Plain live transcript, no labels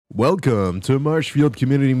Welcome to Marshfield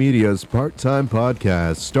Community Media's part-time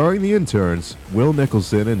podcast starring the interns Will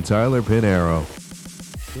Nicholson and Tyler Pinero.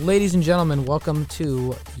 Ladies and gentlemen, welcome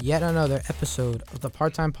to yet another episode of the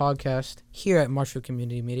part-time podcast here at Marshfield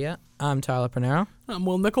Community Media. I'm Tyler Pinero. I'm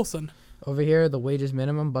Will Nicholson. Over here, the wage is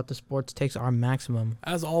minimum, but the sports takes are maximum.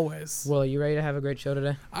 As always. Will, are you ready to have a great show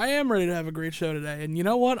today? I am ready to have a great show today. And you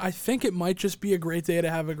know what? I think it might just be a great day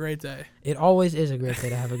to have a great day. It always is a great day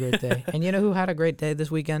to have a great day. And you know who had a great day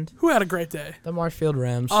this weekend? Who had a great day? The Marshfield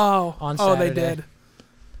Rams. On Saturday. They did.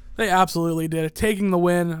 They absolutely did. Taking the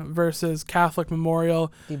win versus Catholic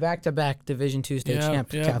Memorial. The back-to-back Division II state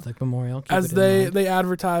champ, Catholic Memorial. As they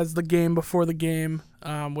advertised the game before the game,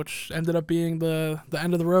 which ended up being the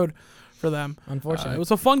end of the road for them. Unfortunately. It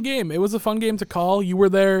was a fun game. It was a fun game to call. You were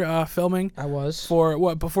there filming. I was. For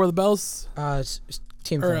what? Before the bells?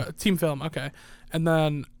 Team film. Team film, okay. And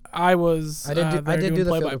then I was I did do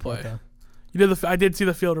the field report, though. You did I did see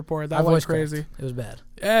the field report. That was crazy. It was bad.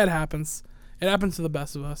 Yeah, it happens. It happens to the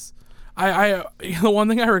best of us. I the one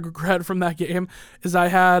thing I regret from that game is I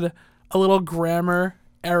had a little grammar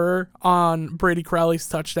error on Brady Crowley's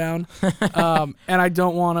touchdown, and I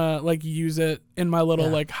don't want to use it in my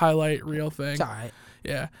little highlight reel thing. It's all right.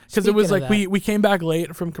 Yeah, because it was we came back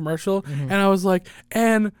late from commercial, and I was like,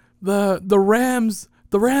 and the Rams.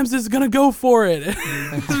 The Rams is going to go for it.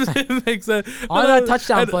 It makes sense. On that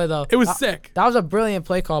touchdown play, though. It was sick. That was a brilliant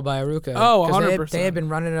play call by Aruka. Oh, 100%. They had been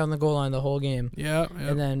running it on the goal line the whole game. Yeah.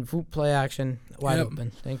 And then play action, wide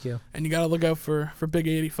open. Thank you. And you got to look out for Big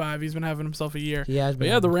 85. He's been having himself a year. He has been.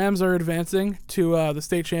 But yeah, the Rams are advancing to the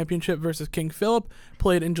state championship versus King Philip,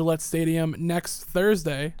 played in Gillette Stadium next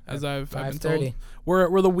Thursday, as I've been told.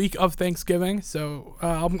 We're the week of Thanksgiving, so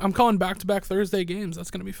I'm calling back-to-back Thursday games.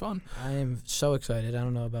 That's gonna be fun. I am so excited. I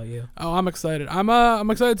don't know about you. Oh, I'm excited.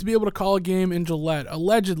 I'm excited to be able to call a game in Gillette.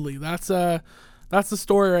 Allegedly, that's the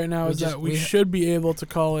story right now. We should be able to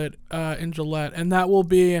call it in Gillette, and that will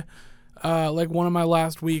be one of my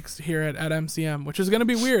last weeks here at MCM, which is gonna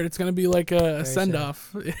be weird. It's gonna be like a send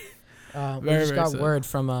off. We just got word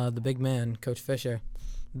from the big man, Coach Fisher,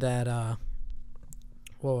 that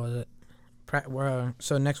what was it?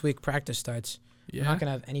 So next week practice starts. Yeah. We're not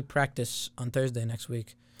gonna have any practice on Thursday next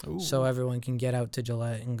week. Ooh. So everyone can get out to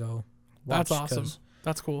Gillette and go watch. That's awesome.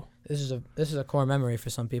 That's cool. This is a core memory for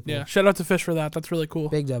some people. Yeah. Shout out to Fish for that. That's really cool.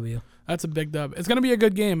 Big W. That's a big dub. It's gonna be a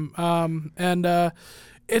good game. And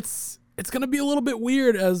it's gonna be a little bit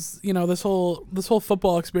weird as this whole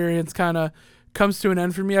football experience kind of comes to an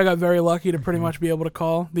end for me. I got very lucky to pretty much be able to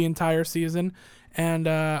call the entire season. And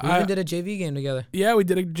we even did a JV game together. Yeah, we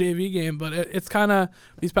did a JV game, but it's kind of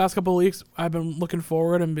these past couple of weeks I've been looking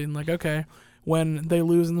forward and being like, okay, when they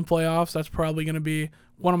lose in the playoffs, that's probably going to be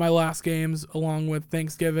one of my last games along with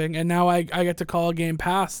Thanksgiving. And now I get to call a game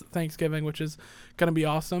past Thanksgiving, which is going to be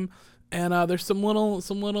awesome. And there's some little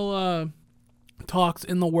talks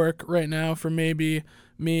in the work right now for maybe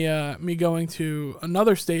me going to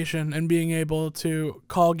another station and being able to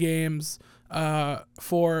call games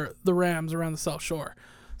for the Rams around the South Shore.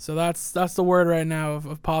 So that's the word right now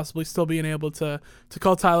of possibly still being able to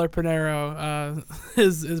call Tyler Pinero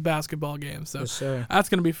his basketball game. So yes, sir. That's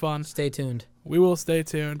going to be fun. Stay tuned. We will stay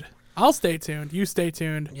tuned. I'll stay tuned. You stay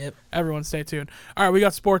tuned. Yep. Everyone stay tuned. All right, we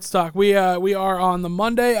got sports talk. We are on the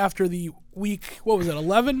Monday after the week, what was it,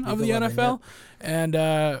 11 of the 11, NFL? Yep.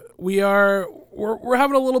 And we're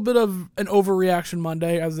having a little bit of an overreaction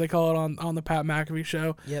Monday, as they call it on the Pat McAfee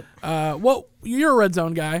show. Yep. Well, you're a red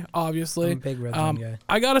zone guy, obviously. I'm a big red zone guy.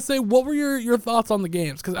 I gotta say, what were your thoughts on the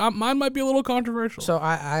games? Because mine might be a little controversial. So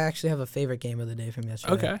I actually have a favorite game of the day from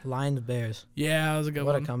yesterday. Okay. Lions Bears. Yeah, that was a good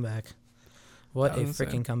one. What a comeback! What a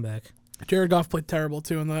freaking comeback! Jared Goff played terrible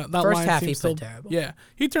too, and that first Lions half team he still, played terrible. Yeah,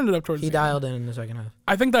 he turned it up towards. He the end. dialed in the second half.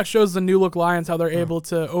 I think that shows the new look Lions how they're able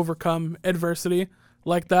to overcome adversity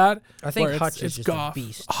like that. I think Hutch is just Goff. a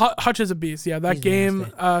beast. Hutch is a beast. Yeah, that He's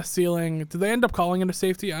game sealing. Did they end up calling it a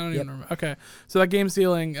safety? I don't even remember. Okay, so that game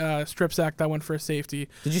sealing strip sack that went for a safety.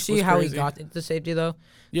 Did you see how he got into safety though?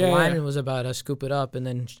 Yeah, the lineman was about to scoop it up, and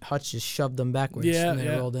then Hutch just shoved them backwards, and they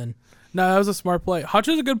rolled in. No, that was a smart play. Hutch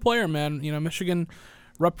is a good player, man. Michigan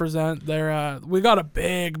represent their we got a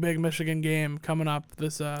big Michigan game coming up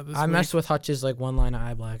this I week. messed with Hutch's one line of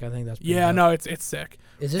eye black. I think that's pretty dope. No, it's sick.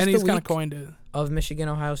 Is this and the he's kind of week coined it of Michigan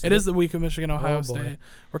Ohio State? It is the week of Michigan Ohio boy. State.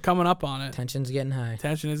 We're coming up on it. Tension's getting high.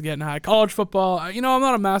 Tension is getting high. College football, I'm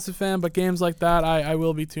not a massive fan, but games like that I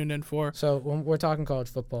will be tuned in for. So when we're talking college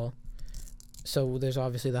football, So there's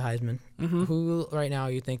obviously the Heisman. Mm-hmm. Who right now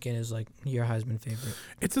are you thinking is like your Heisman favorite?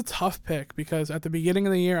 It's a tough pick because at the beginning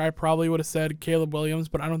of the year, I probably would have said Caleb Williams,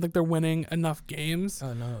 but I don't think they're winning enough games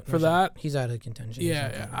for that. He's out of contention.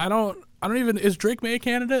 Yeah. I don't even. Is Drake May a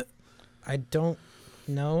candidate? I don't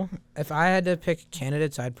know. If I had to pick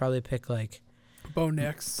candidates, I'd probably pick like Bo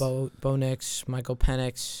Nix. Bo Nix, Michael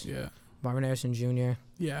Penix. Yeah. Marvin Harrison Jr.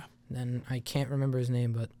 Yeah. Then I can't remember his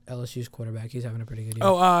name, but LSU's quarterback. He's having a pretty good year.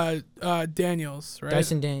 Oh, Daniels, right?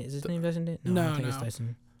 Dyson Daniels. Is his name Dyson Daniels? No, I think it's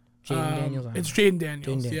Dyson. Jaden Daniels. It's Jaden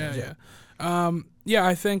Daniels. Yeah.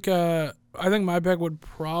 I think my pick would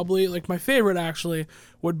probably, like, my favorite actually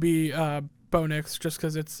would be Bo Nix, just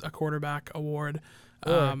because it's a quarterback award.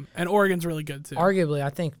 And Oregon's really good too. Arguably, I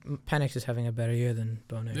think Penix is having a better year than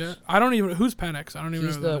Bo Nix. Yeah, who's Penix? I don't even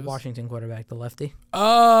know. He's the Washington quarterback, the lefty.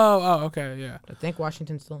 Oh, okay, yeah. I think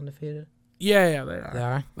Washington's still undefeated. Yeah,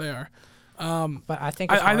 they are. But I think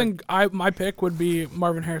my pick would be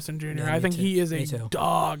Marvin Harrison Jr. Yeah, I think he is a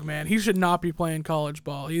dog, man. He should not be playing college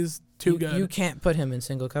ball. He's too good. You can't put him in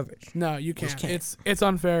single coverage. No, you can't. It's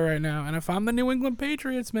unfair right now. And if I'm the New England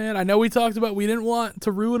Patriots, man, I know we talked about we didn't want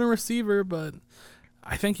to ruin a receiver, but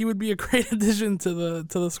I think he would be a great addition to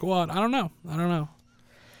the squad. I don't know.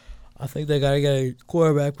 I think they gotta get a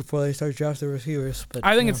quarterback before they start drafting receivers. But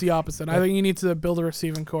I think it's the opposite. I think you need to build a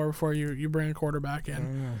receiving core before you bring a quarterback in. I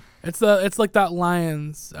don't know. It's like that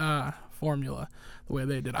Lions formula, the way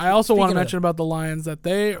they did. I also want to mention about the Lions that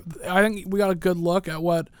I think we got a good look at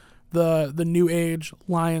what the new age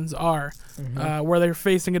Lions are, where they're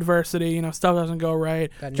facing adversity. Stuff doesn't go right.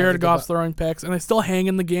 Jared Goff's throwing picks, and they still hang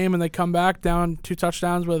in the game, and they come back down 2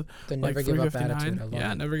 touchdowns with like 359.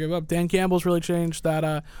 Yeah, never give up. Dan Campbell's really changed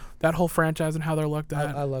that whole franchise and how they're looked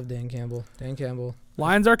at. I love Dan Campbell.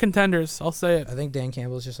 Lions are contenders. I'll say it. I think Dan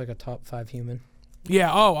Campbell's just like a top 5 human. Yeah.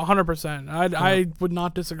 100%. I would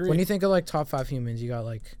not disagree. When you think of like top 5 humans, you got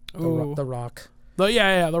like the Rock.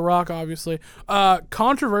 The Rock, obviously.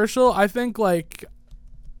 Controversial, I think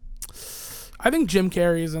Jim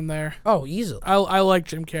Carrey's in there. Oh, easily. I like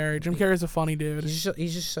Jim Carrey. Jim Carrey's a funny dude.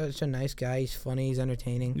 He's just such a nice guy. He's funny. He's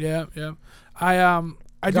entertaining. Yeah.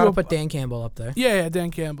 I gotta put Dan Campbell up there. Yeah,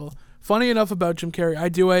 Dan Campbell. Funny enough about Jim Carrey, I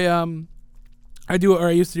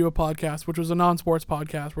used to do a podcast, which was a non-sports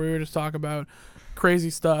podcast where we would just talk about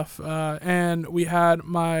crazy stuff. And we had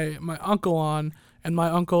my uncle on. And my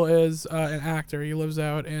uncle is an actor. He lives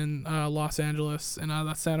out in Los Angeles, in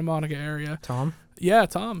that Santa Monica area. Tom? Yeah,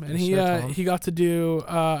 Tom. And Tom. he got to do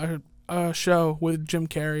a show with Jim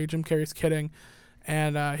Carrey. Jim Carrey's Kidding.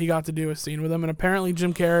 And he got to do a scene with him. And apparently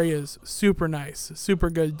Jim Carrey is super nice,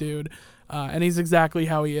 super good dude. And he's exactly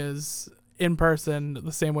how he is in person,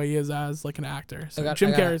 the same way he is as like an actor. So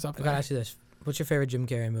Jim Carrey's up there. I gotta ask you this. What's your favorite Jim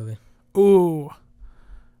Carrey movie? Ooh.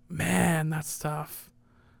 Man, that's tough.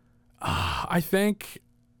 I think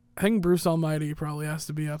Bruce Almighty probably has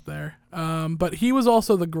to be up there. But he was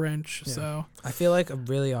also the Grinch, so I feel like a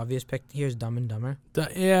really obvious pick here is Dumb and Dumber.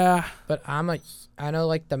 Yeah. But I know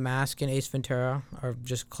like The Mask and Ace Ventura are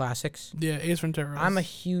just classics. Yeah, Ace Ventura. I'm a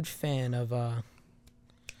huge fan of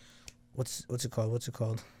what's it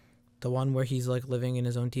called? The one where he's like living in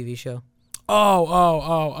his own TV show.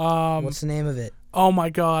 What's the name of it? Oh my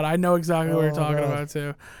God, I know exactly what you're talking about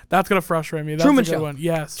too. That's gonna frustrate me. That's Truman a good Show.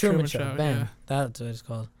 Yes, Truman Show. Bang. Yeah. That's what it's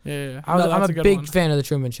called. Yeah. I'm a big fan of the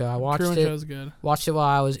Truman Show. I watched Truman it. Show's good. Watched it while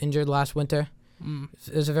I was injured last winter.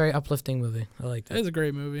 It was a very uplifting movie. I liked it. It is a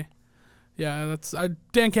great movie. Yeah, that's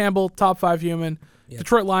Dan Campbell, top 5 human. Yep.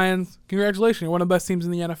 Detroit Lions, congratulations! You're one of the best teams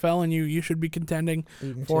in the NFL, and you should be contending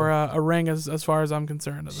for a ring as far as I'm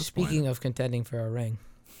concerned at this point. Speaking of contending for a ring,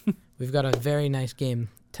 we've got a very nice game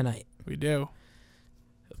tonight. We do.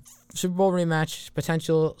 Super Bowl rematch,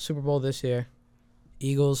 potential Super Bowl this year.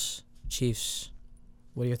 Eagles, Chiefs.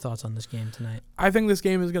 What are your thoughts on this game tonight? I think this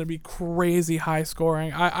game is going to be crazy high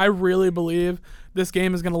scoring. I really believe this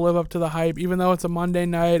game is going to live up to the hype, even though it's a Monday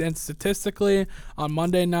night. And statistically, on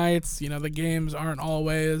Monday nights, the games aren't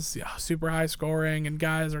always super high scoring, and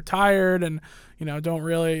guys are tired and, don't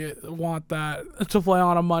really want that to play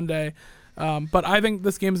on a Monday. But I think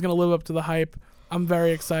this game is going to live up to the hype. I'm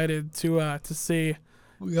very excited to see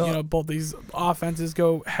both these offenses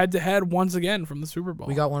go head to head once again from the Super Bowl.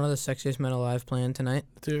 We got one of the sexiest men alive playing tonight.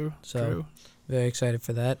 True. Very excited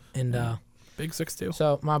for that. And big 6-2.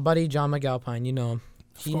 So my buddy John McAlpine, you know him.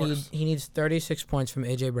 He needs 36 points from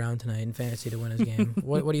AJ Brown tonight in fantasy to win his game.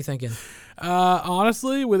 What are you thinking?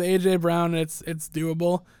 Honestly, with AJ Brown, it's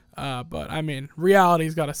doable. But I mean,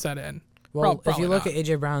 reality's got to set in. Well, if you look at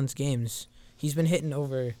AJ Brown's games, he's been hitting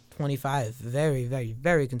over 25 very, very,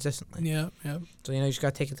 very consistently. Yeah. So, you just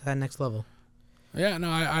got to take it to that next level. Yeah,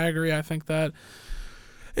 no, I agree. I think that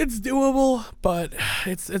It's doable, but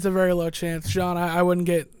it's a very low chance. Sean, I wouldn't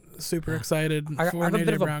get super excited I for have an a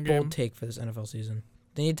bit AJ of a Brown bold game. take for this NFL season.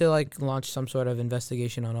 They need to launch some sort of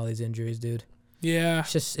investigation on all these injuries, dude. Yeah,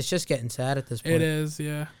 It's just getting sad at this point. it is.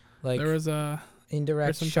 Yeah, Like there was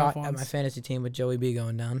indirect some shot tough at my ones. fantasy team with Joey B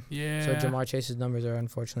going down. yeah. So Jamar Chase's numbers are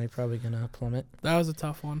unfortunately probably gonna plummet. That was a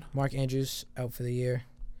tough one. Mark Andrews out for the year.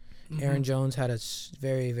 Mhm. Aaron Jones had a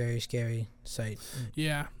very, very scary sight.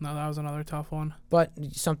 Yeah, no, that was another tough one. But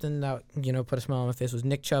something that put a smile on my face was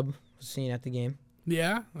Nick Chubb was seen at the game.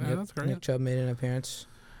 Yeah, Yep, that's great. Nick Chubb made an appearance.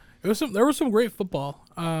 There was some great football.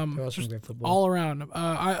 There was some Just great football. all around.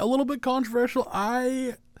 A little bit controversial.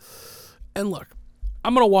 And look,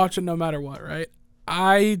 I'm gonna watch it no matter what, right?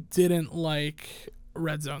 I didn't like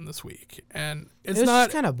Red Zone this week, and It was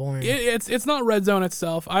not kind of boring. it's not Red Zone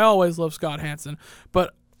itself. I always love Scott Hansen,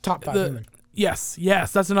 but Top 5 human. yes,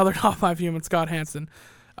 that's another top 5 human, Scott Hansen.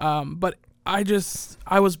 But I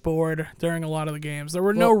was bored during a lot of the games. There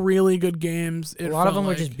were no really good games. A lot of them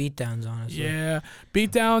were just beatdowns, honestly. Yeah,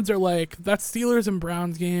 beatdowns are like that Steelers and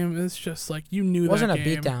Browns game. It's just like you knew It wasn't that a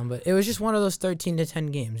game. beatdown, but it was just one of those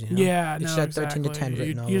 13-10 games. Yeah, it no, just had exactly. 13-10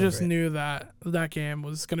 written all You over just it. knew that game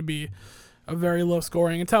was going to be a very low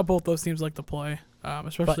scoring. It's how both those teams like to play,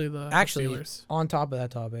 especially the Steelers. On top of that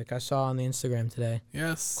topic, I saw on the Instagram today.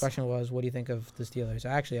 Yes. Question was, what do you think of the Steelers? I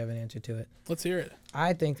actually have an answer to it. Let's hear it.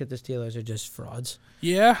 I think that the Steelers are just frauds.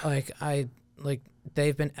 Yeah.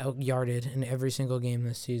 They've been out-yarded in every single game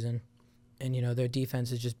this season, and their defense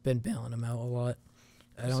has just been bailing them out a lot.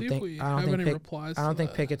 I don't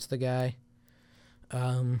think Pickett's the guy.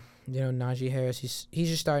 Najee Harris, he's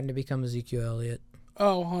just starting to become Ezekiel Elliott.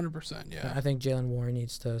 Oh, 100%. Yeah. I think Jalen Warren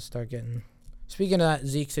needs to start getting. Speaking of that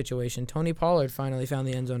Zeke situation, Tony Pollard finally found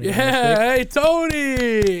the end zone again Yeah. Hey,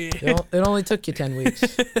 Tony. It only took you 10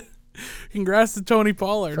 weeks. Congrats to Tony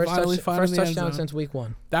Pollard. First finding the end touchdown zone. since week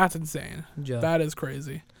 1. That's insane. Good job. That is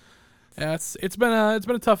crazy. Yeah, it's been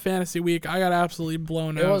a tough fantasy week. I got absolutely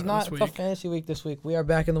blown out. It was not this a week. tough fantasy week this week. We are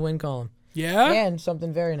back in the win column. Yeah. And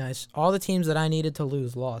something very nice. All the teams that I needed to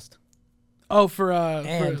lose lost. Oh, for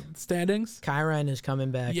standings. Kyron is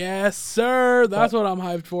coming back. Yes, sir. That's what I'm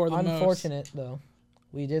hyped for the most. Unfortunate though,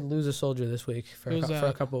 we did lose a soldier this week for Who's a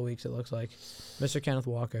that? couple of weeks. It looks like Mr. Kenneth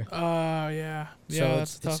Walker. Oh yeah. So Yeah,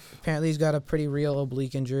 that's tough. Apparently he's got a pretty real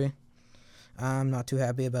oblique injury. I'm not too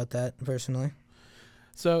happy about that personally.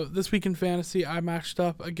 So this week in fantasy, I matched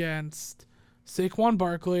up against Saquon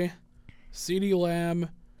Barkley, CeeDee Lamb,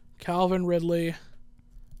 Calvin Ridley,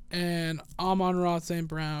 and Amon-Ra St.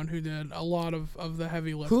 Brown, who did a lot of the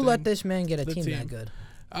heavy lifting. Who let this man get a the team team. that good?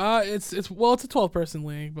 It's a 12-person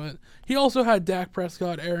league, but he also had Dak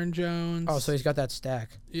Prescott, Aaron Jones. Oh, so he's got that stack.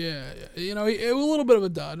 Yeah. It was a little bit of a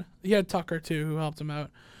dud. He had Tucker too, who helped him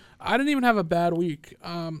out. I didn't even have a bad week.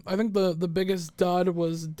 I think the biggest dud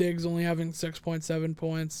was Diggs only having 6.7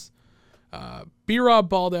 points. B-Rob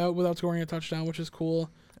balled out without scoring a touchdown, which is cool.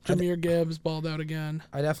 Jahmyr Gibbs balled out again.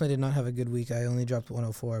 I definitely did not have a good week. I only dropped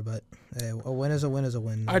 104, but hey, a win is a win is a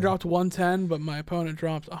win. I dropped 110, but my opponent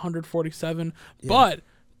dropped 147. Yeah.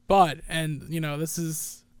 But, and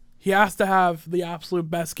he has to have the absolute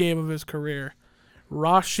best game of his career.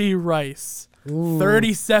 Rashee Rice. Ooh.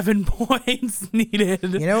 37 points needed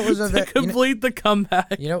It was to complete the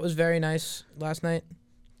comeback. It was very nice last night?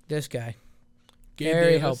 This guy. Gabe Very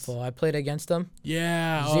Davis. helpful. I played against him.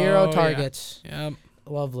 Yeah. 0 targets. Yeah.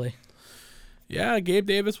 Lovely. Yeah, Gabe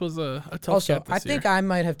Davis was a tough Also, get this I think year. I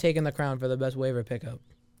might have taken the crown for the best waiver pickup.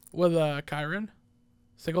 With Kyron?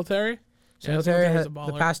 Singletary? Singletary Singletary had a baller.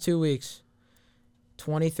 the past 2 weeks,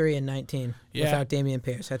 23 and 19 Yeah. without Damian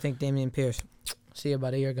Pierce. I think Damian Pierce, see you,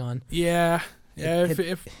 buddy, you're gone. Yeah. Yeah, Hit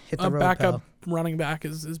if the a road, backup pal. running back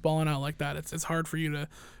is balling out like that, it's hard for you to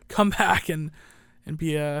come back and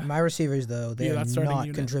be a... My receivers, though, they Yeah, are that starting not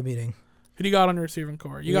unit. contributing. Who do you got on your receiving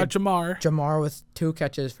core? You got Jamar. Jamar with 2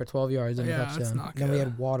 catches for 12 yards and Yeah, a that's touchdown. not Then we good.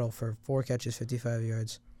 had Waddle for 4 catches, 55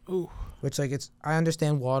 yards. Ooh. Which, I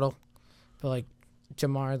understand Waddle, but,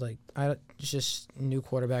 Jamar, it's just new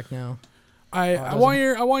quarterback now. I want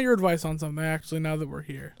your advice on something actually now that we're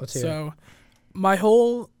here. Let's hear So, my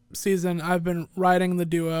whole season I've been riding the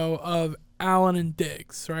duo of Allen and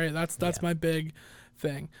Diggs, right? That's my big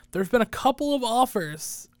thing. There's been a couple of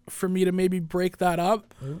offers for me to maybe break that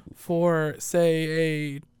up for,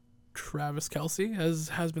 say, a Travis Kelce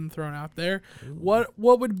has been thrown out there. Ooh. What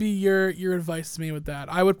would be your advice to me with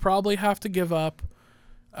that? I would probably have to give up,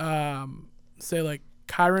 say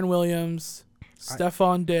Kyron Williams,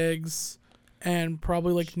 Stephon Diggs, and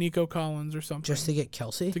probably Nico Collins or something. Just to get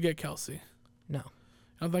Kelce? To get Kelce. No. You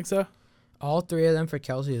don't think so? All 3 of them for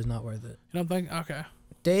Kelce is not worth it. You don't think? Okay.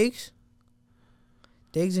 Diggs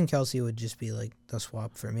Diggs and Kelsey would just be like the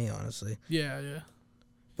swap for me, honestly. Yeah, yeah.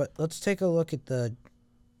 But let's take a look at the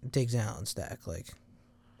Diggs and Allen stack. Like,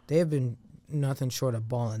 they have been nothing short of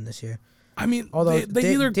balling this year. I mean, although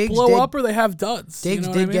they either blow up or they have duds. Diggs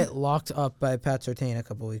did get locked up by Pat Surtain a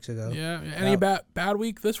couple weeks ago. Yeah, and he bad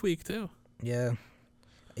week this week too. Yeah.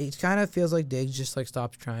 It kind of feels like Diggs just like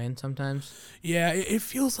stops trying sometimes. Yeah, it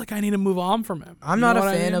feels like I need to move on from him. I'm not a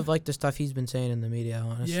fan of like the stuff he's been saying in the media,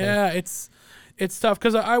 honestly. Yeah, it's tough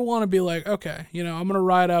because I want to be like, okay, I'm gonna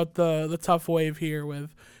ride out the tough wave here with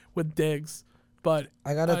Diggs, but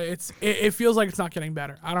it feels like it's not getting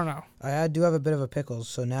better. I don't know. I do have a bit of a pickle,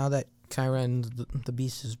 so now that Kyren the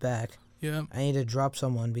Beast is back, yeah, I need to drop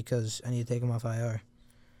someone because I need to take him off IR.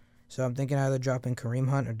 So I'm thinking either dropping Kareem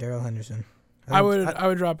Hunt or Darrell Henderson. I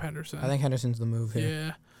would drop Henderson. I think Henderson's the move here.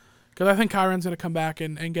 Yeah, because I think Kyren's gonna come back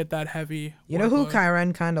and get that heavy. You know who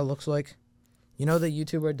Kyren kind of looks like? You know the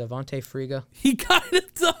YouTuber Devontae Friga? He kind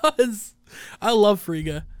of does. I love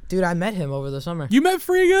Friga. Dude, I met him over the summer. You met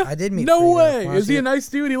Friga? I did meet No Friga. way. Is he a nice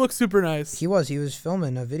dude? He looks super nice. He was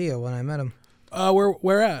filming a video when I met him.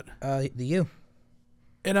 Where at? The U.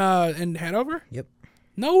 In Hanover? Yep.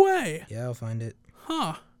 No way. Yeah, I'll find it.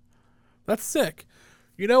 Huh. That's sick.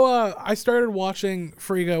 I started watching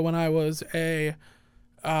Friga when I was a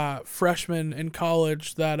freshman in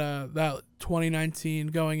college that 2019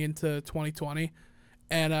 going into 2020,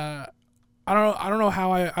 and I don't know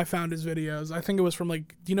how I found his videos. I think it was from do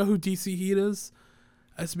you know who DC Heat is?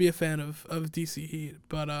 I used to be a fan of DC Heat,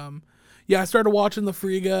 but I started watching the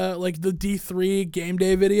Friga the D3 game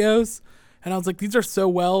day videos, and I was like, these are so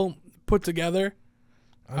well put together.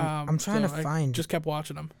 I'm trying to find. Just kept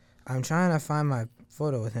watching them. I'm trying to find my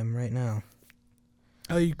photo with him right now.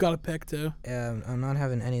 Oh, you got a pick too? Yeah, I'm not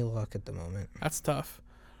having any luck at the moment. That's tough.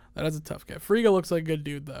 That is a tough guy. Friga looks like a good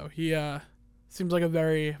dude though. He seems like a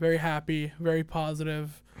very, very happy, very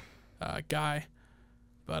positive guy.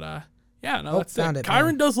 But that's found it. it.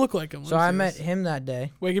 Kyren does look like him. So I met him that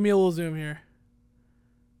day. Wait, give me a little zoom here.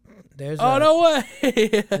 Oh, no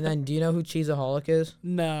way! And then, do you know who Cheeseaholic is?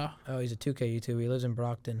 No. Oh, he's a 2K YouTuber. He lives in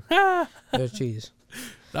Brockton. There's Cheese.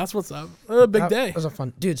 That's what's up. Big day. It was a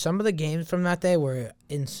fun... Dude, some of the games from that day were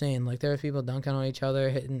insane. Like, there were people dunking on each other,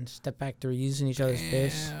 hitting step-back threes in each other's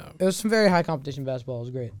face. It was some very high-competition basketball. It was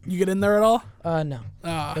great. You get in there at all? No.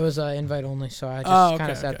 It was invite only, so I just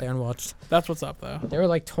kind of sat there and watched. That's what's up, though. They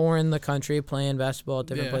were, touring the country, playing basketball at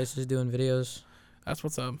different places, doing videos. That's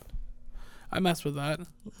what's up. I mess with that.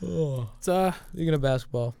 Oh. Speaking of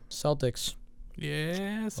basketball, Celtics.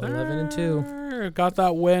 Yes, 11-2. Got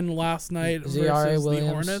that win last night versus Williams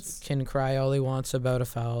the Hornets. Can cry all he wants about a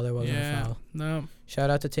foul. There wasn't a foul. No. Shout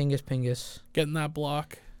out to Tingus Pingus. Getting that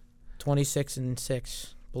block. 26 and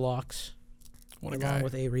 6 blocks. What a guy. Along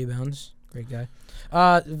with 8 rebounds. Great guy.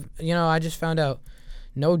 I just found out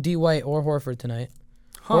no D. White or Horford tonight.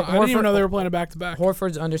 Huh, I didn't even know they were playing a back-to-back.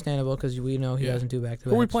 Horford's understandable because we know he doesn't do back-to-back.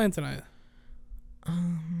 Who are we playing tonight?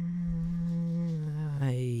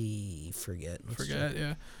 I forget.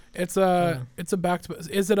 Yeah. It's a back-to-back.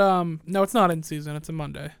 Is it no, it's not in season. It's a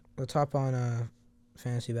Monday. Let's hop on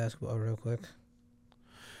fantasy basketball real quick.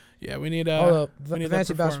 Yeah, we need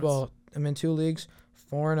fantasy basketball. I'm in 2 leagues,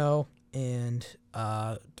 4-0 and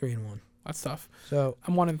 3-1. That's tough. So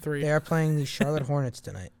I'm 1-3. They are playing the Charlotte Hornets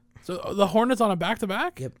tonight. So the Hornets on a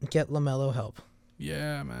back-to-back? Yep. Get LaMelo help.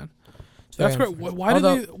 Yeah, man. That's great.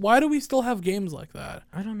 Why do we still have games like that?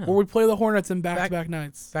 I don't know. Or we play the Hornets in back-to-back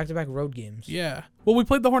nights. Back-to-back road games. Yeah. Well, we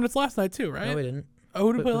played the Hornets last night too, right? No, we didn't. Oh,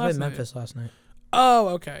 who did we play last night? We played Memphis last night. Oh,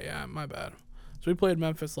 okay. Yeah, my bad. So we played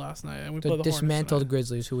Memphis last night, and we played the dismantled Hornets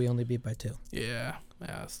Grizzlies, who we only beat by 2. Yeah,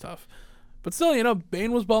 that's tough. But still,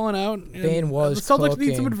 Bane was balling out. Bane was The Celtics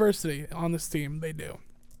need some adversity on this team. They do.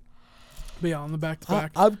 But yeah, on the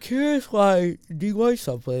back-to-back. I'm curious why D. White's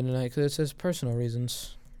not playing tonight, because it says personal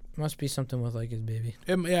reasons. Must be something with his baby.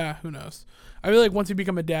 Yeah, who knows? I feel like once you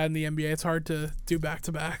become a dad in the NBA, it's hard to do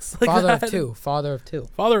back-to-backs. Father of 2. Father of 2.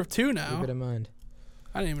 Father of 2 now. Keep it in mind.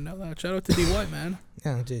 I didn't even know that. Shout out to D. White, man.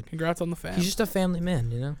 Yeah, dude. Congrats on the fam. He's just a family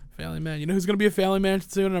man, Family man. You know who's going to be a family man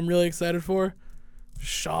soon and I'm really excited for?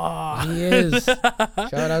 Sean. He is.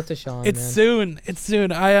 Shout out to Sean, It's soon.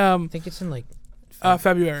 I think it's in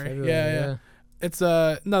February. Yeah. It's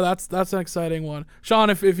no, that's an exciting one. Sean,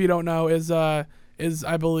 if you don't know, is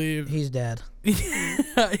I believe he's dad.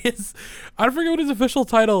 I forget what his official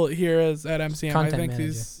title here is at MCM. I think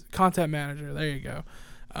he's content manager. There you go.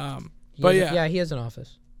 He has an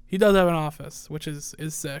office. He does have an office, which is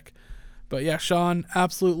sick. But yeah, Sean,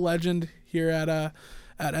 absolute legend here at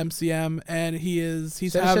at MCM, and he's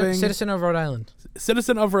citizen of Rhode Island.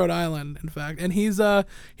 Citizen of Rhode Island, in fact, and he's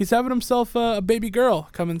having himself a baby girl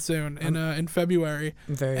coming soon in February.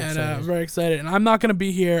 I'm very excited, and I'm not gonna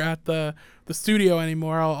be here at the studio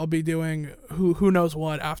anymore. I'll be doing who knows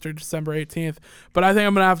what after December 18th, but I think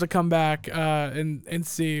I'm gonna have to come back and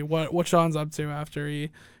see what Sean's up to after he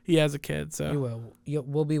has a kid. So you will.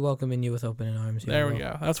 We'll be welcoming you with open arms. There we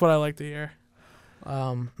go. That's what I like to hear.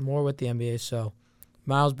 More with the NBA. So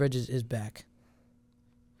Miles Bridges is back.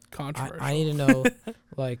 Controversial. I need to know,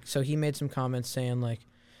 so he made some comments saying,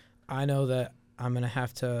 I know that I'm going to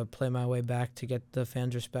have to play my way back to get the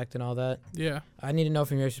fans' respect and all that. Yeah. I need to know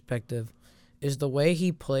from your perspective, is the way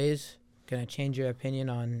he plays going to change your opinion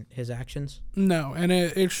on his actions? No, and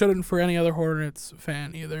it shouldn't for any other Hornets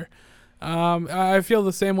fan either. I feel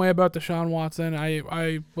the same way about Deshaun Watson.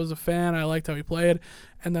 I was a fan. I liked how he played.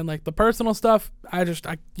 And then, the personal stuff,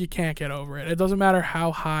 you can't get over it. It doesn't matter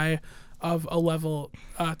how high of a level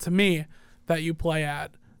to me that you play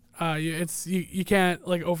at. You can't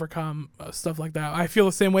overcome stuff like that. I feel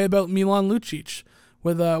the same way about Milan Lucic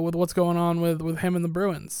with what's going on with him and the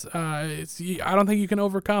Bruins. I don't think you can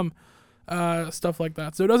overcome stuff like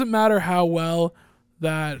that. So it doesn't matter how well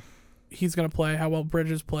that he's gonna play, how well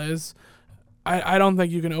Bridges plays. I don't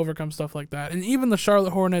think you can overcome stuff like that. And even the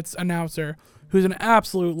Charlotte Hornets announcer, who's an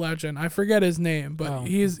absolute legend, I forget his name, but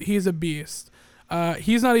he's a beast.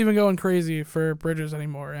 He's not even going crazy for Bridges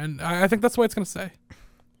anymore, and I think that's what it's going to say.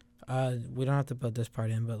 We don't have to put this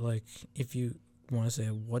part in, but if you want to say,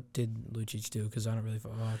 what did Lucic do? Because I don't really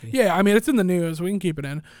follow hockey. Yeah, I mean, it's in the news. We can keep it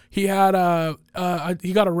in. He had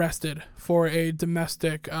he got arrested for a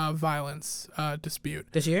domestic violence dispute.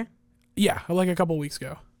 This year? Yeah, a couple weeks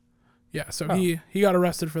ago. Yeah, so he got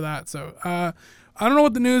arrested for that. So I don't know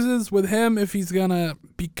what the news is with him, if he's going to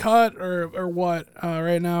be cut or what.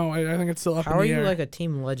 Right now, I think it's still up in the air. How are you a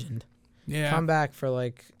team legend? Yeah. Come back for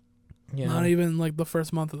not even the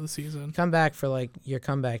first month of the season. Come back for your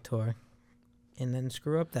comeback tour and then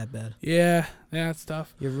screw up that bad. Yeah, it's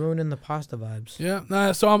tough. You're ruining the pasta vibes.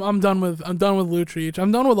 Yeah. So I'm done with Lucic.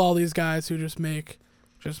 I'm done with all these guys who just make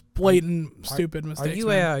blatant stupid mistakes.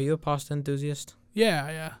 Are you a pasta enthusiast?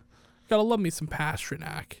 Yeah. Gotta love me some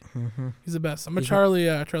Pasternak. Mm-hmm. He's the best. I'm a Charlie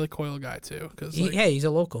Coyle guy too. He's a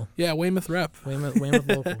local. Yeah, Weymouth rep. Weymouth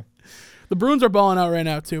local. The Bruins are balling out right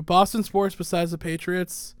now too. Boston sports, besides the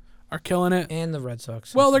Patriots, are killing it. And the Red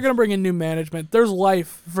Sox. Well, they're gonna bring in new management. There's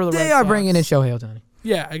life for the Red Sox. They are bringing in Shohei Ohtani.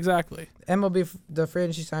 Yeah, exactly. MLB, the free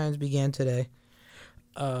agency signings began today,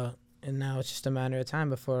 and now it's just a matter of time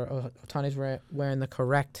before Ohtani's wearing the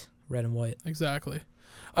correct red and white. Exactly.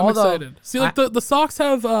 I'm excited. See, the Sox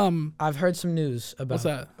have. I've heard some news about what's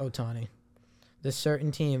that? Ohtani. This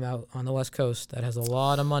certain team out on the West Coast that has a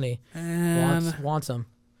lot of money wants him,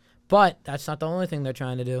 but that's not the only thing they're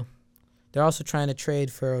trying to do. They're also trying to trade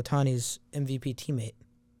for Ohtani's MVP teammate,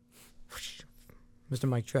 Mr.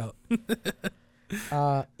 Mike Trout.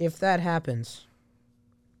 If that happens,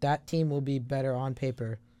 that team will be better on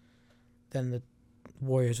paper than the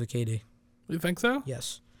Warriors with KD. You think so?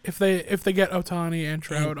 Yes. If they get Ohtani and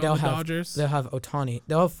Trout on the Dodgers, they'll have Ohtani.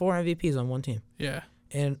 They'll have 4 MVPs on one team. Yeah.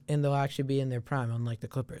 And they'll actually be in their prime, unlike the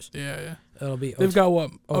Clippers. Yeah. It'll be. They've got what?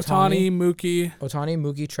 Ohtani,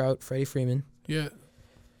 Mookie, Trout, Freddie Freeman. Yeah.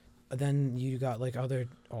 Then you got other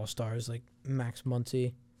all-stars like Max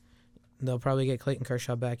Muncy. They'll probably get Clayton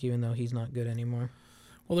Kershaw back, even though he's not good anymore.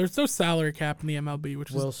 Well, there's no salary cap in the MLB,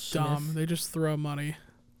 which is dumb. They just throw money.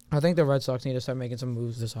 I think the Red Sox need to start making some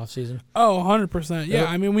moves this offseason. Oh, 100%. Yeah,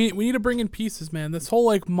 I mean, we need to bring in pieces, man. This whole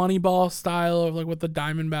Moneyball style of what the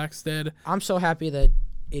Diamondbacks did. I'm so happy that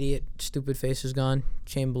stupid face is gone,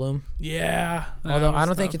 Shane Bloom. Yeah. Although I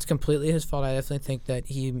don't think it's completely his fault. I definitely think that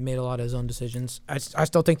he made a lot of his own decisions. I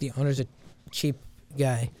still think the owner's a cheap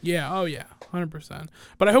guy. Yeah. Oh yeah. 100%.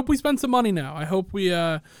 But I hope we spend some money now. I hope we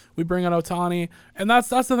bring out Ohtani, and that's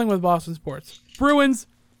the thing with Boston sports. Bruins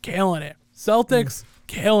killing it. Celtics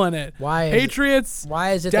killing it. Patriots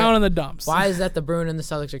down in the dumps. Why is that the Bruins and the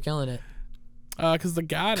Celtics are killing it? Because the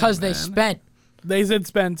Garden. Because they spent. They did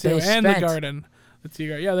spend too, and the Garden.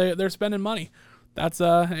 Yeah, they're spending money. That's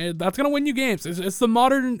gonna win you games. It's the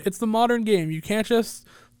modern game. You can't just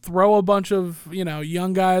throw a bunch of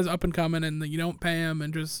young guys up and coming and you don't pay them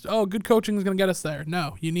and just good coaching is gonna get us there.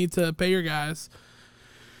 No, you need to pay your guys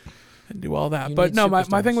and do all that. But no,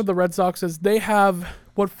 my thing with the Red Sox is they have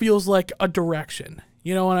what feels like a direction.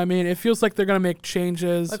 You know what I mean? It feels like they're gonna make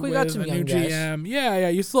changes. We got some young guys. GM. Yeah.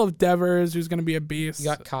 You still have Devers, who's gonna be a beast. You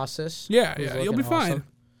got Casas. Yeah. You'll be fine.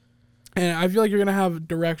 And I feel like you're gonna have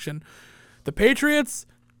direction. The Patriots,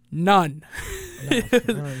 None. No, I don't know what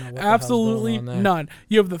the hell's Absolutely going on there. none.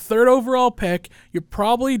 You have the 3rd overall pick. You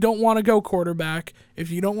probably don't want to go quarterback if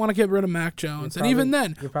you don't want to get rid of Mac Jones. And even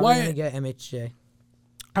then, you're probably going to get MHJ.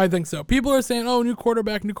 I think so. People are saying, "Oh, new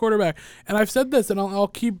quarterback." And I've said this, and I'll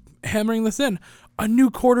keep hammering this in. A new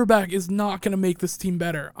quarterback is not going to make this team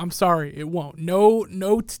better. I'm sorry, it won't. No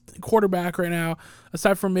quarterback right now,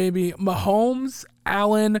 aside from maybe Mahomes,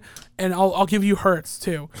 Allen, and I'll give you Hurts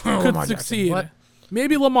too. Could succeed.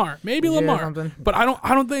 Maybe Lamar. But I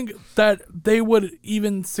don't think that they would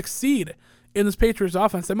even succeed in this Patriots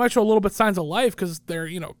offense. They might show a little bit signs of life because they're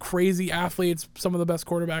crazy athletes, some of the best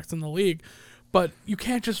quarterbacks in the league. But you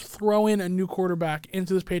can't just throw in a new quarterback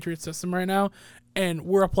into this Patriots system right now, and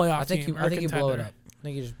we're a playoff team. I think you blow it up. I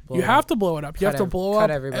think you just blow You it have up. to blow it up. You have to blow up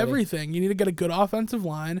everything. You need to get a good offensive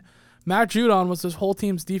line. Matt Judon was this whole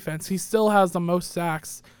team's defense. He still has the most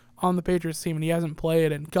sacks on the Patriots team, and he hasn't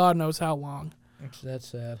played in God knows how long. That's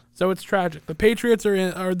sad. So it's tragic. The Patriots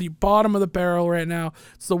are the bottom of the barrel right now.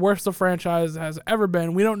 It's the worst the franchise has ever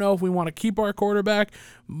been. We don't know if we want to keep our quarterback.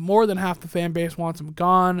 More than half the fan base wants him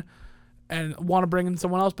gone and want to bring in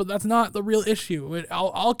someone else, but that's not the real issue.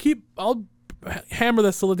 I'll hammer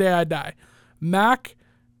this till the day I die. Mac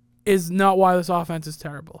is not why this offense is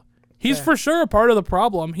terrible. He's for sure a part of the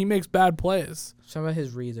problem. He makes bad plays. Some of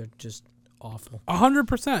his reads are just awful.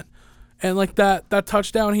 100%. And like that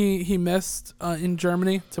touchdown he missed in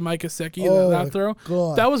Germany to Mike Gesicki, that throw,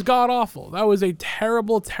 God. that was god awful. That was a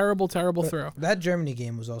terrible throw. That Germany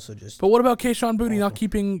game was also just. But what about Kayshon Boutte not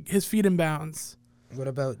keeping his feet in bounds? What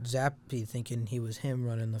about Zappy thinking he was him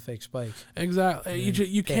running the fake spike? Exactly.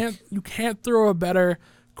 You can't throw a better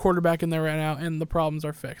quarterback in there right now, and the problems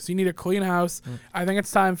are fixed. You need a clean house. I think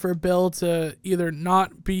it's time for Bill to either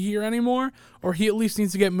not be here anymore, or he at least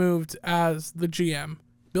needs to get moved as the GM.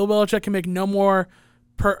 Bill Belichick can make no more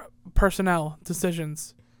personnel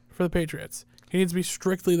decisions for the Patriots. He needs to be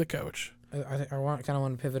strictly the coach. I kind of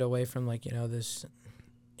want to pivot away from this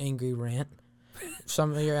angry rant.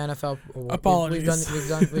 Some of your NFL awards. Apologies.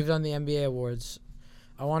 We've done the NBA awards.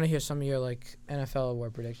 I want to hear some of your NFL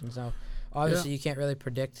award predictions. Now, obviously, you can't really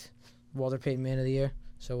predict Walter Payton Man of the Year,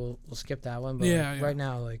 so we'll skip that one. But right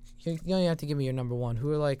now, you only have to give me your number one.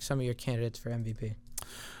 Who are some of your candidates for MVP?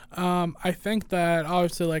 I think that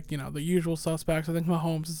obviously the usual suspects. I think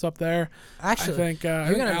Mahomes is up there. Actually, I think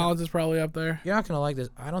Allen's is probably up there. You're not gonna like this.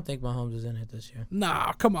 I don't think Mahomes is in it this year.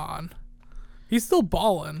 Nah, come on. He's still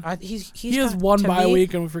balling. He has one bye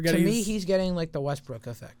week, and we forget. To me, he's getting the Westbrook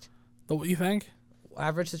effect. What you think?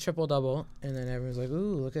 Average the triple-double, and then everyone's like,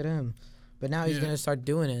 "Ooh, look at him!" But now he's gonna start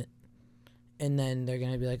doing it, and then they're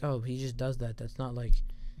gonna be like, "Oh, he just does that. That's not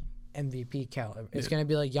MVP caliber." It's gonna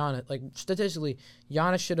be like Giannis. Statistically,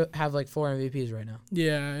 Giannis should have 4 MVPs right now.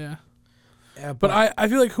 Yeah. But I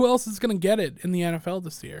feel like who else is gonna get it in the NFL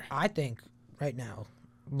this year? I think right now,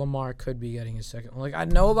 Lamar could be getting his second one. I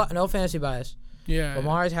know about no fantasy bias. Yeah.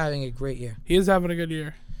 Lamar is having a great year. He is having a good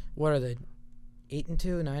year. What are they?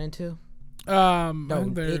 8-2, 9-2? No,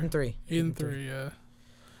 8-3. 8-3. Yeah.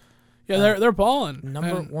 Yeah, they're balling.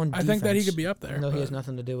 Number one defense. I think that he could be up there. No, he has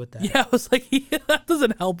nothing to do with that. Yeah, I was like, that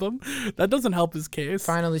doesn't help him. That doesn't help his case.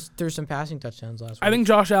 Finally threw some passing touchdowns last week. I think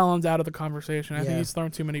Josh Allen's out of the conversation. I think he's thrown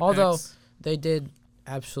too many picks. Although they did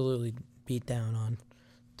absolutely beat down on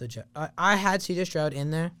the Jets. I had C.J. Stroud in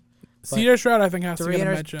there. C.J. Stroud, I think, has to get a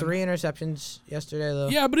mention. 3 interceptions yesterday, though.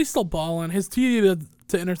 Yeah, but he's still balling. His TD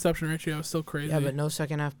to interception ratio is still crazy. Yeah, but no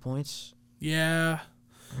second half points. Yeah.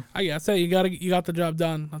 I guess you got the job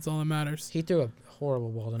done. That's all that matters. He threw a horrible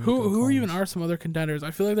ball to Who even are some other contenders? I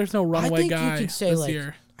feel like there's no runaway guy you could say, this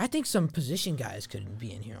year. I think some position guys could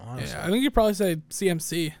be in here, honestly. Yeah, I think you'd probably say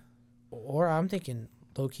CMC. Or I'm thinking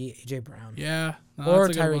low-key A.J. Brown. Yeah. No, or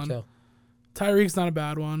Tyreek Hill. Tyreek's not a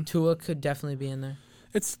bad one. Tua could definitely be in there.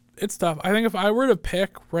 It's tough. I think if I were to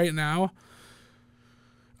pick right now,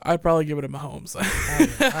 I'd probably give it to Mahomes.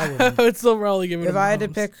 I would still probably give it to Mahomes. If I had to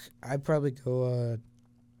pick, I'd probably go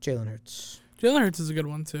Jalen Hurts. Jalen Hurts is a good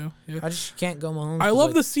one, too. Yeah. I just can't go Mahomes. I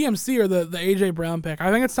love the CMC or the A.J. Brown pick.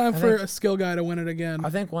 I think it's time for a skill guy to win it again. I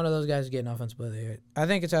think one of those guys is getting offensive player of the year. I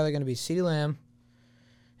think it's either going to be CeeDee Lamb,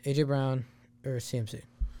 A.J. Brown, or CMC.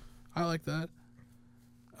 I like that.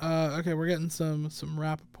 Okay, we're getting some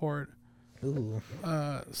Rappaport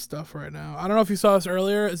stuff right now. I don't know if you saw this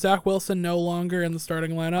earlier. Zach Wilson no longer in the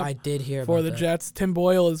starting lineup. I did hear for about the that. Jets. Tim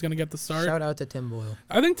Boyle is going to get the start. Shout out to Tim Boyle.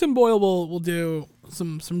 I think Tim Boyle will do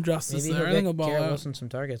some justice Maybe there. I think he'll ball Garrett out. Wilson some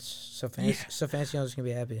targets. So fancy owners can be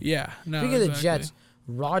happy. Yeah. No. Speaking of the Jets,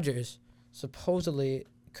 Rodgers supposedly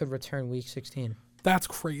could return Week 16. That's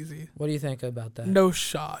crazy. What do you think about that? No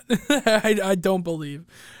shot. I don't believe.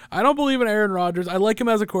 I don't believe in Aaron Rodgers. I like him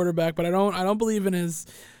as a quarterback, but I don't believe in his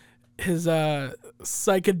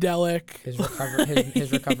psychedelic,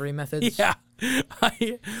 his recovery methods. Yeah, I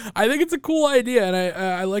think it's a cool idea, and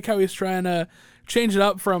I like how he's trying to change it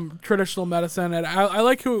up from traditional medicine, and I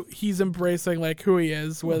like who he's embracing, like who he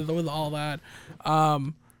is with all that.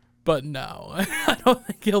 But no, I don't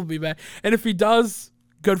think he'll be back. And if he does,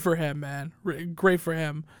 good for him, man. Great for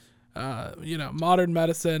him. Modern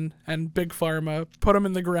medicine and big pharma put him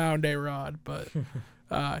in the ground, A-Rod. But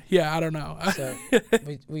I don't know. So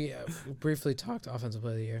we briefly talked offensive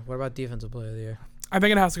player of the year. What about defensive player of the year? I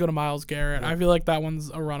think it has to go to Myles Garrett. I feel like that one's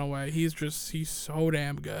a runaway. He's so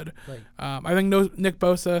damn good. I think Nick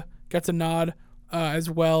Bosa gets a nod, as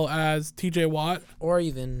well as TJ Watt. Or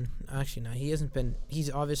even, actually, no, he hasn't been, he's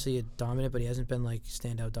obviously a dominant, but he hasn't been like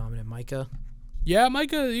standout dominant. Micah. Yeah,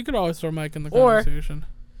 Micah, you could always throw Micah in the conversation.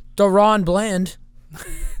 Deron Bland.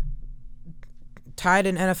 Tied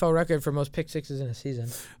an NFL record for most pick sixes in a season.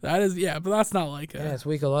 That is, but that's not like Yeah, it's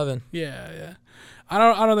week 11. Yeah. I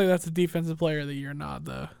don't think that's a defensive player of the year nod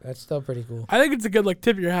though. That's still pretty cool. I think it's a good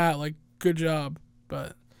tip your hat, good job.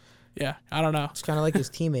 But yeah, I don't know. It's kind of like his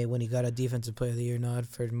teammate when he got a defensive player of the year nod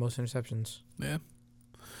for most interceptions. Yeah.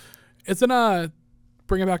 It's in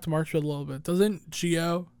bring it back to Marshfield a little bit. Doesn't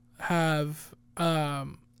Gio have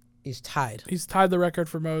He's tied. He's tied the record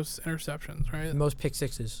for most interceptions, right? Most pick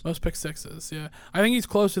sixes. Most pick sixes, yeah. I think he's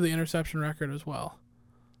close to the interception record as well.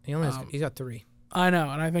 He only he's got 3. I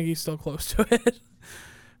know, and I think he's still close to it.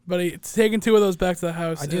 But he's taking 2 of those back to the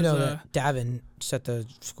house. I do know that Davin set the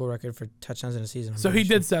school record for touchdowns in a season. So he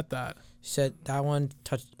did set that. He said that one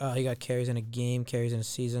he got carries in a game, carries in a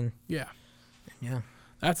season. Yeah. Yeah.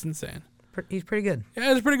 That's insane. He's pretty good. Yeah,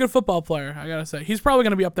 he's a pretty good football player, I gotta say. He's probably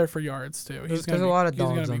gonna be up there for yards too. There's a lot of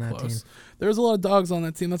dogs on that team. There's a lot of dogs on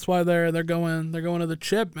that team. That's why they're going to the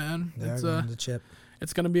chip, man. They're going to the chip.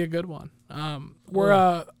 It's gonna be a good one.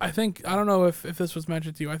 I think, I don't know if this was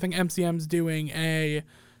mentioned to you. I think MCM's doing a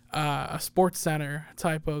sports center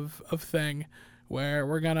type of thing where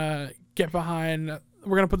we're gonna get behind.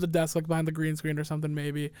 We're going to put the desk behind the green screen or something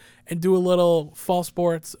maybe and do a little fall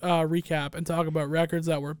sports recap and talk about records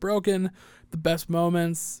that were broken, the best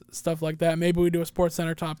moments, stuff like that. Maybe we do a Sports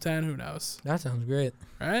Center top 10. Who knows? That sounds great.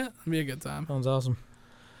 Right? It'll be a good time. Sounds awesome.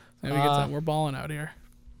 It'll be a good time. We're balling out here.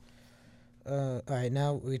 All right,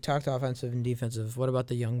 now we talked offensive and defensive. What about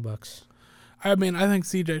the Young Bucks? I mean, I think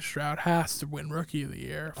C.J. Stroud has to win Rookie of the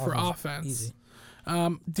Year for offense. Easy.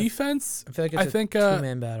 Defense, I feel like it's a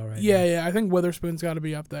two-man battle right now. Yeah, I think Witherspoon's got to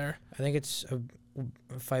be up there. I think it's a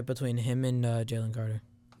fight between him and Jalen Carter.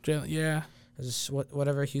 Yeah.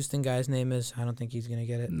 Whatever Houston guy's name is, I don't think he's going to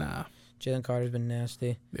get it. Nah. Jalen Carter's been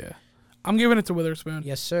nasty. Yeah. I'm giving it to Witherspoon.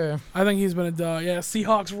 Yes, sir. I think he's been a dog. Yeah,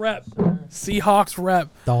 Seahawks rep.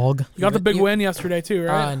 Dog. You got the big win yesterday too,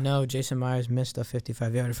 right? No, Jason Myers missed a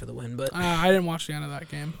 55-yarder for the win, but I didn't watch the end of that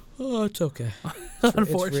game. Oh, it's okay.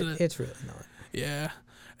 Unfortunate. It's really not. Yeah,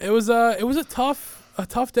 it was a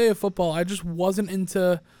tough day of football. I just wasn't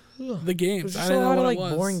into the games. It was I just didn't a lot know of what it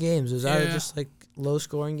was. boring games. It was either just low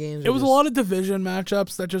scoring games. It was a lot of division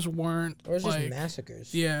matchups that just weren't. Or it was just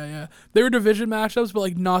massacres. Yeah. They were division matchups,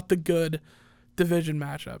 but not the good division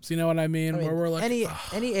matchups. You know what I mean? Where we're any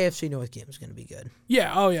AFC North game is going to be good.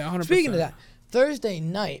 Yeah. Oh yeah. 100%. Speaking of that, Thursday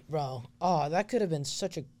night, bro. Oh, that could have been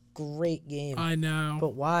such a great game. I know.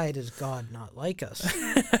 But why does God not like us?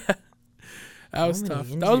 That was tough.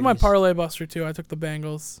 That was my parlay buster too. I took the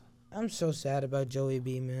Bengals. I'm so sad about Joey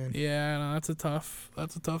B, man. Yeah, no, that's a tough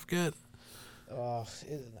get. Oh,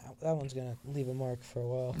 that one's gonna leave a mark for a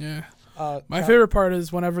while. Yeah. My favorite part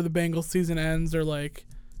is whenever the Bengals season ends, or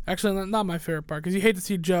actually not my favorite part because you hate to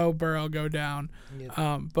see Joe Burrow go down.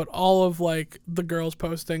 Yep. But all of the girls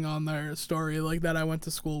posting on their story that I went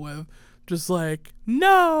to school with. Just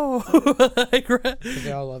no.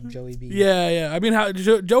 They all love Joey B. Yeah. I mean,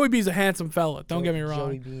 Joey B's a handsome fella. Don't get me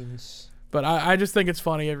wrong. Joey Beans. But I just think it's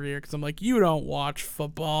funny every year because I'm you don't watch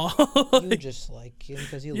football. You just like him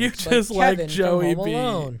because he looks like Kevin Joey from Home B.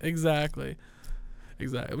 Alone. Exactly.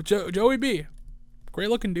 Joey B. Great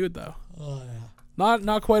looking dude though. Oh yeah.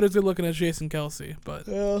 Not quite as good looking as Jason Kelsey, but.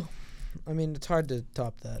 I mean, it's hard to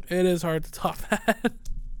top that. It is hard to top that.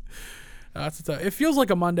 It feels like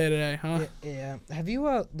a Monday today, huh? Yeah. Have you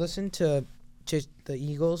listened to the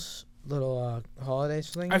Eagles' little holiday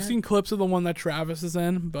thing? I've seen clips of the one that Travis is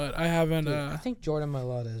in, but I haven't. Dude, I think Jordan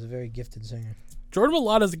Mailata is a very gifted singer. Jordan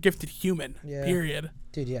Mailata is a gifted human. Yeah. Period.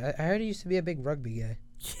 Dude, yeah, I heard he used to be a big rugby guy.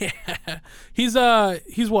 Yeah.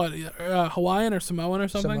 He's what? Hawaiian or Samoan or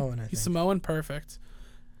something? Samoan, I think. He's Samoan. Perfect.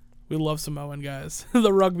 We love Samoan guys.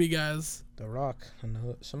 The rugby guys. The Rock.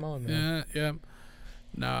 Samoan man. Yeah.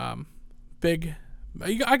 No. Big.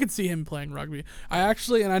 I could see him playing rugby. I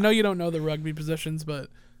actually, and I know you don't know the rugby positions, but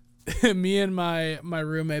me and my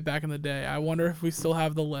roommate back in the day, I wonder if we still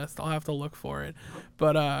have the list. I'll have to look for it.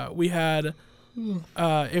 But we had,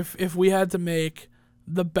 if we had to make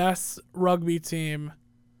the best rugby team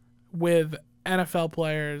with NFL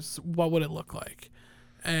players, what would it look like?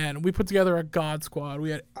 And we put together a God squad.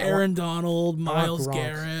 We had Aaron Donald, Myles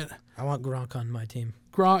Garrett. I want Gronk on my team.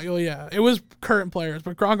 Gronk, oh yeah, it was current players,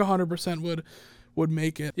 but Gronk 100% would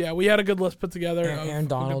make it. Yeah, we had a good list put together. Aaron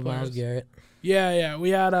Donald, Myles Garrett. Yeah,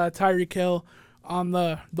 we had Tyreek Hill on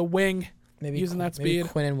the wing, using that speed. Maybe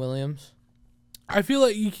Quinnen Williams. I feel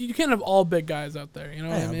like you can't have all big guys out there. You know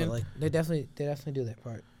what I mean? But like they definitely do their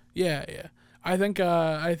part. Yeah. I think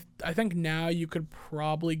I think now you could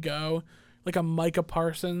probably go like a Micah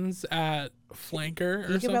Parsons at flanker or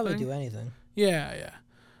something. You can probably do anything. Yeah.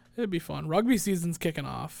 It'd be fun. Rugby season's kicking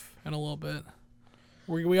off in a little bit.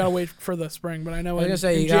 We gotta wait for the spring, but I know in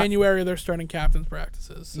January they're starting captain's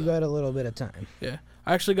practices. So. You got a little bit of time. Yeah,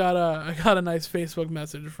 I actually got a nice Facebook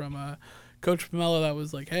message from Coach Pamela that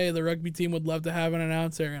was like, "Hey, the rugby team would love to have an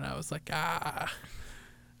announcer," and I was like, I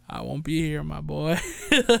won't be here, my boy.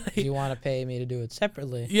 You want to pay me to do it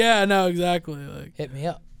separately? Yeah, no, exactly. Like, hit me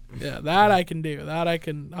up. Yeah, that I can do. That I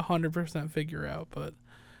can 100% figure out. But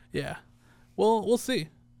yeah, we'll see.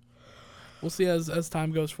 We'll see as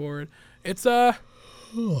time goes forward. It's like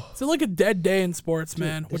a dead day in sports,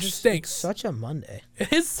 man, which stinks. It's such a Monday.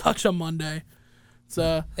 It is such a Monday. It's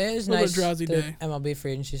it is a little nice. Drowsy day. MLB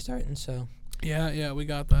free agency starting, so yeah, we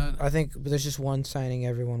got that. I think there's just one signing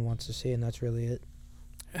everyone wants to see, and that's really it.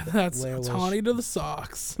 And that's Ohtani to the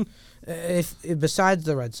Sox. If besides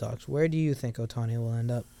the Red Sox, where do you think Ohtani will end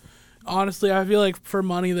up? Honestly, I feel like for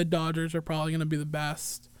money, the Dodgers are probably going to be the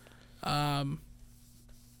best. I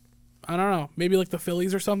don't know. Maybe like the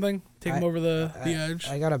Phillies or something. Take them over the edge.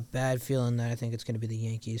 I got a bad feeling that I think it's going to be the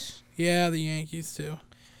Yankees. Yeah, the Yankees too.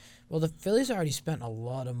 Well, the Phillies already spent a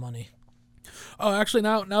lot of money. Oh, actually,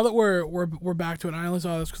 now that we're back to it, I only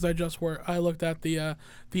saw this because I looked at the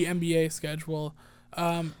NBA schedule.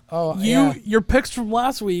 Your picks from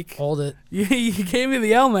last week. Hold it. You gave me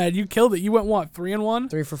the L, man. You killed it. You went what? 3-1.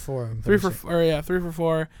 3 for 4. 3 for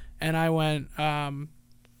 4, and I went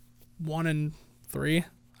 1-3.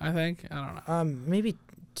 I think. I don't know. Maybe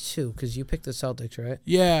 2 because you picked the Celtics, right?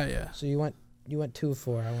 Yeah. So you went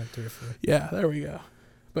 2-4. I went 3-4. Yeah, there we go.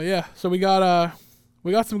 But yeah, so we got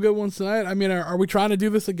some good ones tonight. I mean, are we trying to do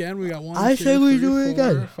this again? We got 1, I 2, say we 3, do it 4,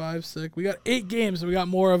 again. 5, 6. We got 8 games. So we got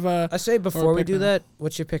more of a. I say before we do that,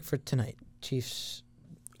 what's your pick for tonight? Chiefs.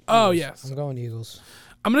 Oh yes, I'm going Eagles.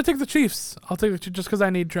 I'm gonna take the Chiefs. I'll take the Chiefs just because I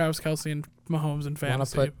need Travis Kelce and Mahomes in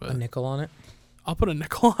fantasy. Want to put a nickel on it? I'll put a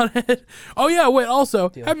nickel on it. Oh yeah, wait. Also,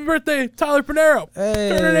 happy birthday, Tyler Pinero.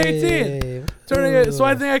 Hey. Turning 18. So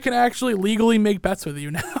I think I can actually legally make bets with you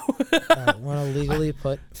now. Want to legally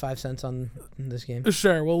put 5 cents on this game?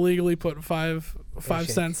 Sure, we'll legally put 5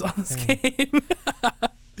 cents on this game.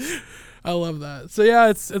 I love that. So yeah,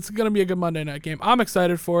 it's gonna be a good Monday night game. I'm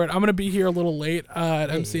excited for it. I'm gonna be here a little late at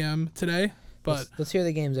MCM today, but let's hear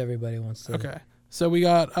the games everybody wants to. Okay, so we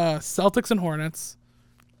got Celtics and Hornets.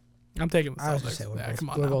 I'm taking the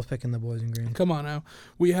Celtics. We're both picking the boys in green. Come on now.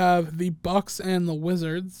 We have the Bucks and the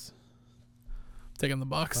Wizards. Taking the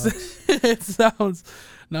Bucks. It sounds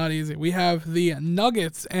not easy. We have the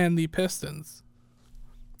Nuggets and the Pistons.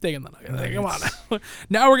 Taking the Nuggets. Come on.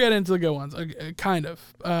 Now we're getting into the good ones. Kind of.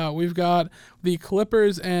 We've got the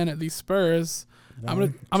Clippers and the Spurs.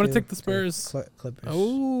 I'm gonna take the Spurs. Clippers.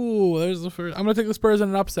 Oh, there's the first. I'm gonna take the Spurs in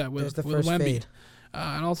an upset with Wemby. Fade.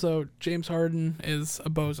 And also, James Harden is a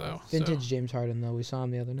bozo. Vintage James Harden, though. We saw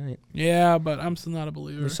him the other night. Yeah, but I'm still not a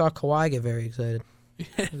believer. We saw Kawhi get very excited.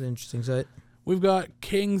 It was an interesting sight. We've got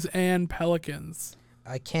Kings and Pelicans.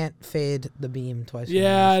 I can't fade the beam twice.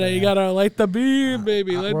 Yeah, you got to light the beam,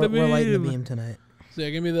 baby. Light the beam. We're lighting the beam tonight. So,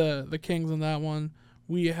 yeah, give me the Kings on that one.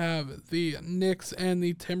 We have the Knicks and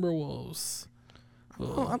the Timberwolves.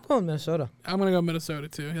 Oh, I'm going Minnesota. I'm going to go Minnesota,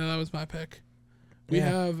 too. Yeah, that was my pick. We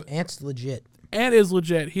have... Ant's legit. Ant is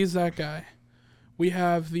legit. He's that guy. We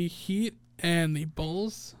have the Heat and the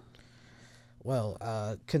Bulls. Well,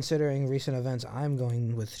 considering recent events, I'm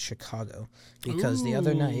going with Chicago because the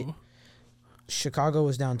other night, Chicago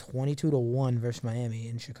was down 22-1 versus Miami,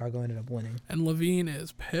 and Chicago ended up winning. And Levine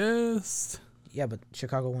is pissed. Yeah, but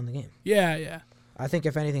Chicago won the game. Yeah. I think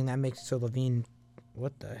if anything, that makes it so Levine.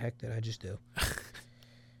 What the heck did I just do?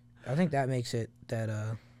 I think that makes it that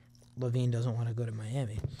Levine doesn't want to go to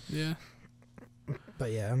Miami. Yeah.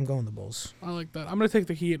 But yeah, I'm going the Bulls. I like that. I'm going to take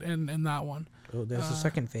the Heat in that one. Oh, there's a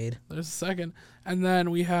second fade. There's a second. And then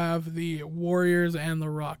we have the Warriors and the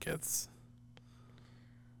Rockets.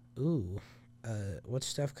 Ooh. What's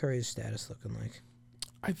Steph Curry's status looking like?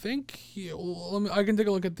 I think I can take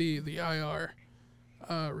a look at the IR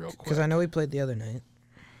real quick. Because I know he played the other night.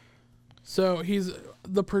 So he's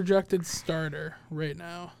the projected starter right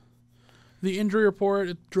now. The injury report: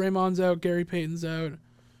 Draymond's out, Gary Payton's out.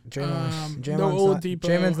 Draymond's no Oladipo.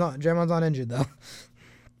 Draymond's not injured though.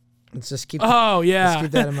 Let's just keep. Oh yeah. Let's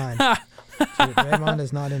keep that in mind. Draymond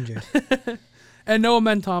is not injured. And no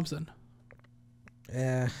Amen Thompson.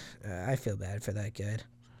 Yeah, I feel bad for that kid.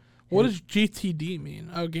 What does GTD mean?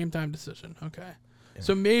 Oh, game time decision. Okay. Yeah.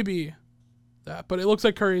 So maybe that, but it looks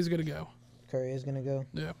like Curry is going to go. Curry is going to go?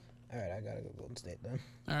 Yeah. All right, I got to go Golden State then.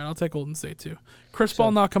 All right, I'll take Golden State too. Chris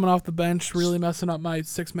Paul not coming off the bench, really messing up my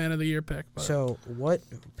 6 man of the year pick. But. So what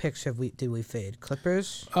picks did we fade?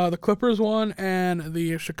 Clippers? The Clippers won and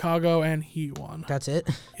the Chicago and Heat won. That's it?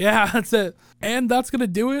 Yeah, that's it. And that's going to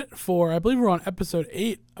do it for, I believe we're on episode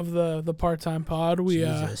 8 of the part-time pod.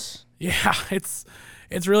 Jesus. Yeah, it's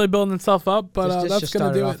really building itself up, but this that's just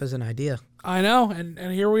going to do off it. As an idea. I know, and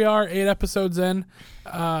here we are, 8 episodes in.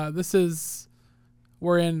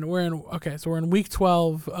 We're in week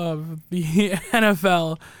 12 of the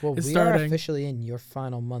NFL. Well, we starting. Are officially in your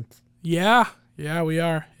final month. Yeah, we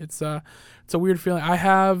are. It's a weird feeling. I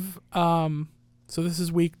have so this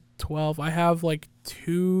is week 12. I have like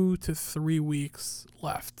 2 to 3 weeks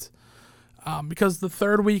left. Because the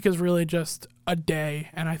third week is really just a day,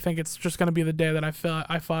 and I think it's just gonna be the day that I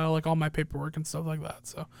file like all my paperwork and stuff like that.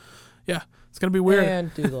 So, yeah, it's gonna be weird.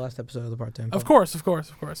 And do the last episode of the part-time. Of course.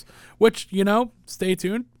 Which stay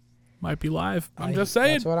tuned, might be live. I'm just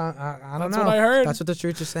saying. That's what I don't know. That's what I heard. That's what the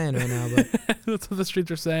streets are saying right now. But that's what the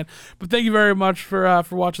streets are saying. But thank you very much for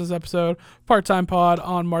watching this episode, Part-Time Pod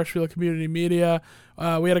on Marshfield Community Media.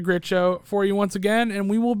 We had a great show for you once again, and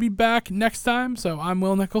we will be back next time. So I'm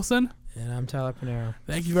Will Nicholson. And I'm Tyler Pinero.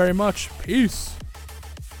 Thank you very much. Peace.